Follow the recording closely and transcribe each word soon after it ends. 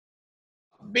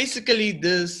Basically,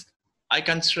 this, I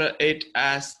consider it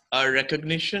as a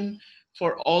recognition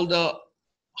for all the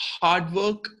hard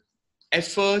work,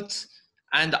 efforts,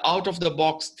 and the out of the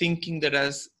box thinking that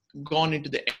has gone into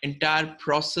the entire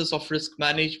process of risk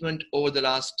management over the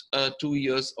last 2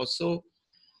 years or so.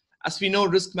 As we know,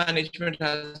 risk management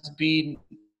has been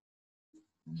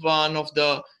one of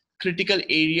the critical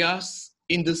areas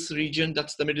in this region,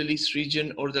 that's the Middle East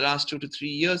region, over the last 2 to 3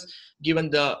 years, given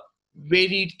the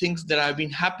varied things that have been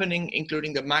happening,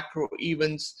 including the macro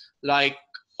events like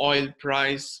oil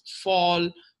price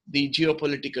fall, the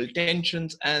geopolitical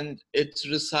tensions, and its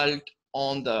result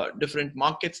on the different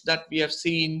markets that we have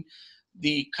seen,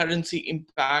 the currency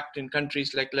impact in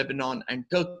countries like Lebanon and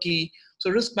Turkey. So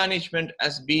risk management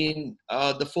has been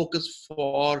the focus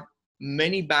for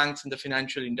many banks in the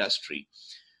financial industry.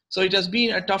 So it has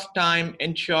been a tough time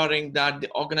ensuring that the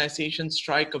organizations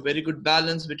strike a very good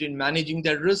balance between managing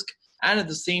their risk and at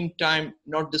the same time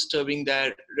not disturbing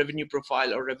their revenue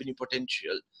profile or revenue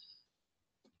potential.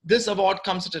 This award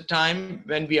comes at a time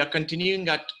when we are continuing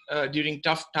during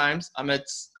tough times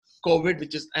amidst COVID,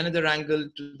 which is another angle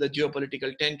to the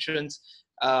geopolitical tensions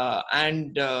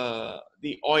and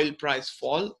the oil price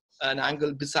fall, an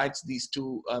angle besides these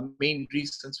two main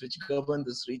reasons which govern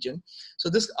this region. So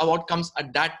this award comes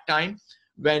at that time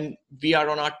when we are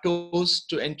on our toes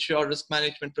to ensure risk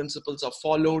management principles are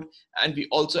followed, and we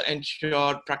also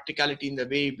ensure practicality in the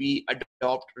way we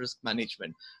adopt risk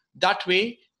management. That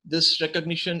way, this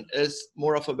recognition is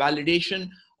more of a validation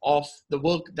of the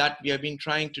work that we have been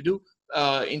trying to do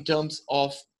in terms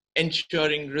of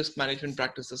ensuring risk management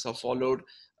practices are followed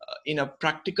in a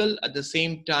practical, at the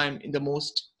same time, in the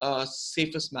most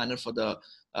safest manner for the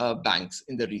banks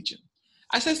in the region.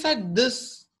 As I said,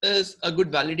 this is a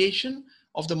good validation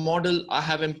of the model I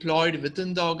have employed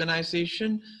within the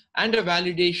organization and a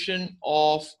validation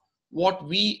of what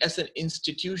we as an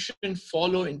institution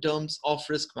follow in terms of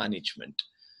risk management.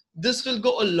 This will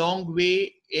go a long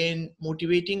way in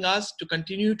motivating us to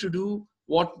continue to do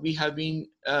what we have been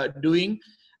doing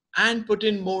and put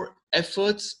in more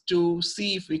efforts to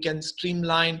see if we can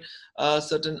streamline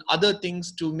certain other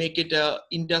things to make it a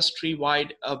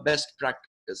industry-wide best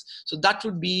practice. So that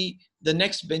would be the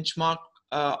next benchmark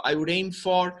I would aim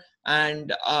for,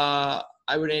 and I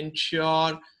would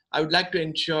like to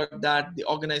ensure that the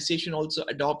organization also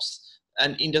adopts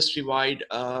an industry-wide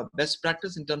best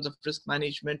practice in terms of risk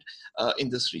management in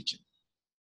this region.